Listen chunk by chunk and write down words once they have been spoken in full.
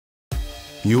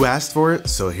You asked for it,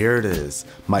 so here it is,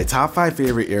 my top 5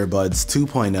 favorite earbuds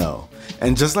 2.0.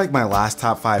 And just like my last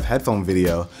top 5 headphone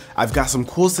video, I've got some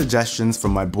cool suggestions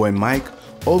from my boy Mike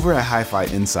over at Hi-Fi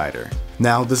Insider.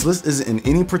 Now, this list isn't in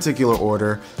any particular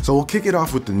order, so we'll kick it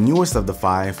off with the newest of the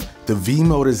 5, the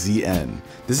V-Moda ZN.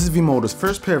 This is V-Moda's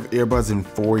first pair of earbuds in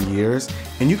 4 years,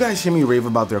 and you guys hear me rave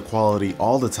about their quality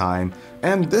all the time,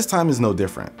 and this time is no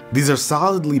different. These are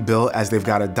solidly built as they've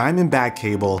got a diamond back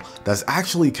cable that's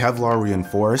actually Kevlar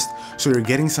reinforced, so you're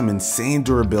getting some insane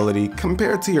durability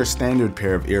compared to your standard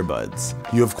pair of earbuds.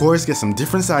 You of course get some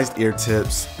different sized ear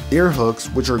tips, ear hooks,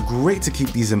 which are great to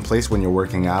keep these in place when you're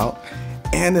working out,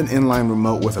 and an inline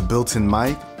remote with a built-in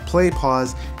mic, play,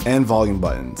 pause, and volume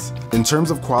buttons. In terms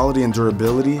of quality and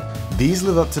durability, these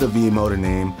live up to the V-Moda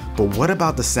name, but what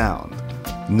about the sound?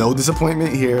 No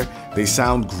disappointment here, they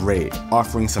sound great,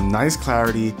 offering some nice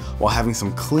clarity while having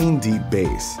some clean deep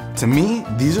bass. To me,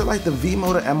 these are like the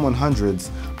V-Moda M100s,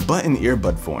 but in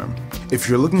earbud form. If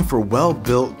you're looking for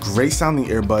well-built, great sounding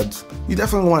earbuds, you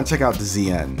definitely want to check out the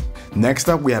ZN. Next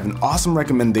up, we have an awesome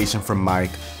recommendation from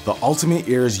Mike, the Ultimate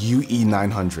Ears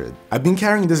UE900. I've been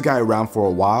carrying this guy around for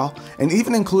a while and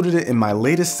even included it in my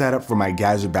latest setup for my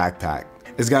gadget backpack.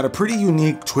 It's got a pretty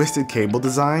unique twisted cable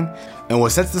design, and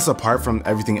what sets this apart from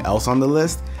everything else on the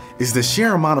list is the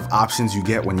sheer amount of options you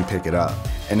get when you pick it up.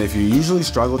 And if you usually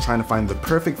struggle trying to find the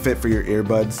perfect fit for your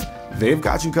earbuds, they've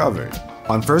got you covered.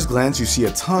 On first glance, you see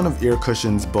a ton of ear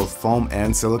cushions, both foam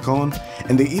and silicone,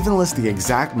 and they even list the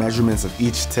exact measurements of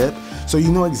each tip, so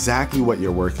you know exactly what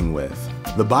you're working with.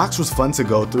 The box was fun to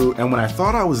go through, and when I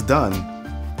thought I was done,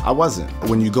 I wasn't.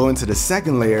 When you go into the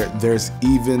second layer, there's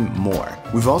even more.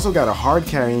 We've also got a hard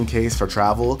carrying case for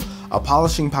travel, a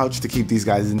polishing pouch to keep these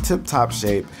guys in tip-top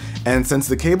shape, and since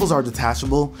the cables are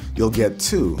detachable, you'll get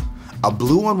two. A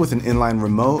blue one with an inline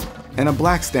remote, and a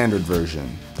black standard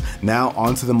version. Now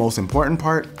on to the most important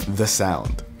part, the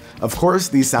sound. Of course,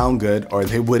 these sound good or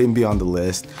they wouldn't be on the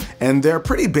list, and they're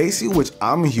pretty bassy, which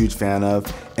I'm a huge fan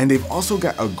of, and they've also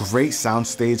got a great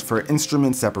soundstage for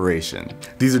instrument separation.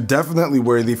 These are definitely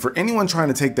worthy for anyone trying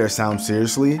to take their sound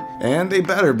seriously, and they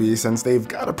better be since they've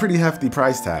got a pretty hefty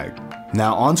price tag.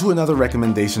 Now on to another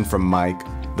recommendation from Mike,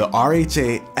 the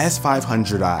RHA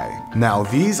S500i. Now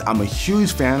these I'm a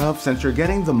huge fan of since you're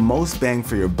getting the most bang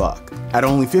for your buck. At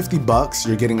only 50 bucks,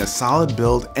 you're getting a solid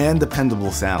build and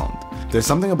dependable sound. There's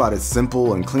something about its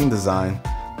simple and clean design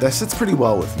that sits pretty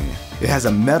well with me. It has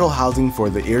a metal housing for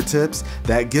the ear tips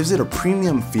that gives it a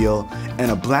premium feel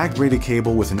and a black braided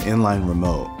cable with an inline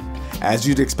remote. As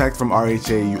you'd expect from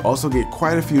RHA, you also get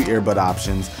quite a few earbud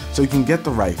options so you can get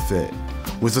the right fit.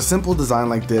 With a simple design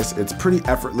like this, it's pretty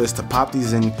effortless to pop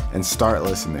these in and start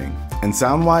listening. And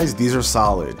sound-wise, these are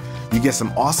solid. You get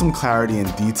some awesome clarity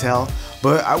and detail,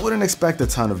 but I wouldn't expect a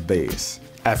ton of bass.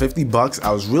 At 50 bucks,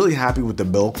 I was really happy with the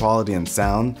build quality and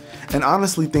sound, and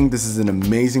honestly think this is an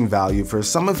amazing value for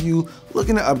some of you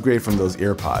looking to upgrade from those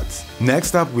earpods.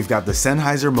 Next up, we've got the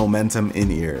Sennheiser Momentum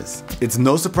in-ears. It's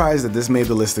no surprise that this made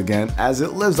the list again, as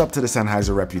it lives up to the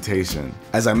Sennheiser reputation.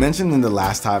 As I mentioned in the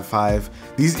last top 5,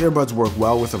 these earbuds work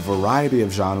well with a variety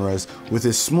of genres with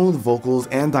its smooth vocals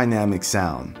and dynamic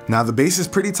sound. Now the bass is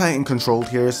pretty tight and controlled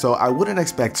here, so I wouldn't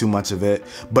expect too much of it,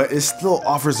 but it still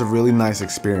offers a really nice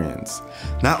experience.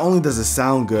 Not only does it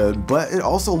sound good, but it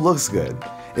also looks good.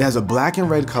 It has a black and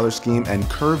red color scheme and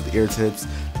curved ear tips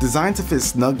designed to fit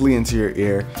snugly into your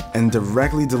ear and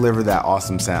directly deliver that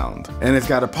awesome sound. And it's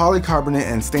got a polycarbonate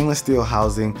and stainless steel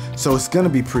housing, so it's gonna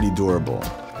be pretty durable.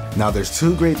 Now there's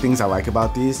two great things I like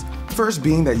about these. First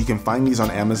being that you can find these on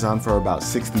Amazon for about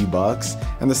 60 bucks,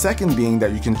 and the second being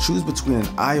that you can choose between an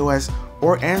iOS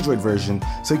or Android version,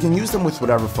 so you can use them with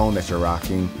whatever phone that you're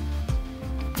rocking,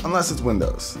 unless it's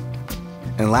Windows.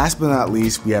 And last but not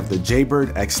least, we have the Jaybird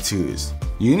X2s.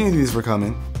 You knew these were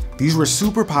coming. These were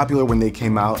super popular when they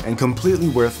came out and completely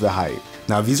worth the hype.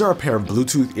 Now these are a pair of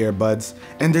Bluetooth earbuds,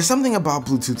 and there's something about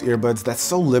Bluetooth earbuds that's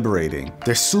so liberating.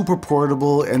 They're super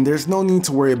portable, and there's no need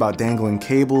to worry about dangling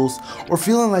cables or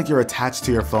feeling like you're attached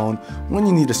to your phone when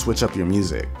you need to switch up your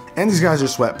music. And these guys are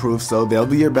sweat proof, so they'll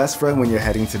be your best friend when you're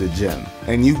heading to the gym.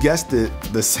 And you guessed it,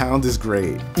 the sound is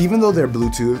great. Even though they're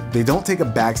Bluetooth, they don't take a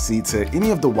backseat to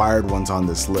any of the wired ones on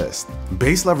this list.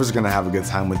 Bass lovers are gonna have a good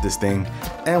time with this thing,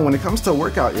 and when it comes to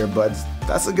workout earbuds,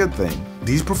 that's a good thing.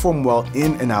 These perform well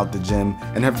in and out the gym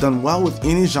and have done well with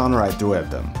any genre I threw at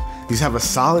them. These have a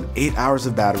solid 8 hours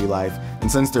of battery life,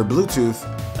 and since they're Bluetooth,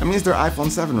 that means they're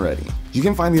iPhone 7 ready. You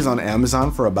can find these on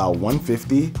Amazon for about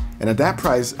 $150, and at that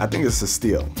price, I think it's a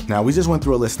steal. Now we just went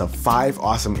through a list of 5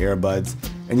 awesome earbuds,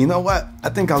 and you know what? I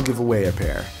think I'll give away a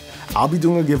pair. I'll be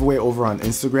doing a giveaway over on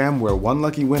Instagram where one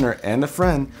lucky winner and a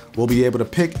friend will be able to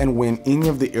pick and win any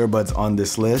of the earbuds on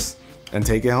this list and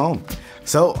take it home.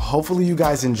 So hopefully you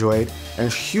guys enjoyed, and a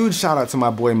huge shout out to my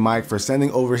boy Mike for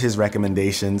sending over his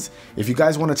recommendations. If you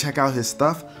guys want to check out his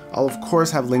stuff, I'll of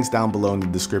course have links down below in the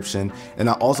description, and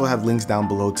I'll also have links down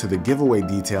below to the giveaway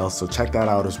details, so check that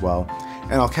out as well.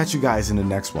 And I'll catch you guys in the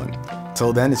next one.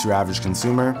 Till then, it's your average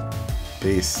consumer.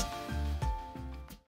 Peace.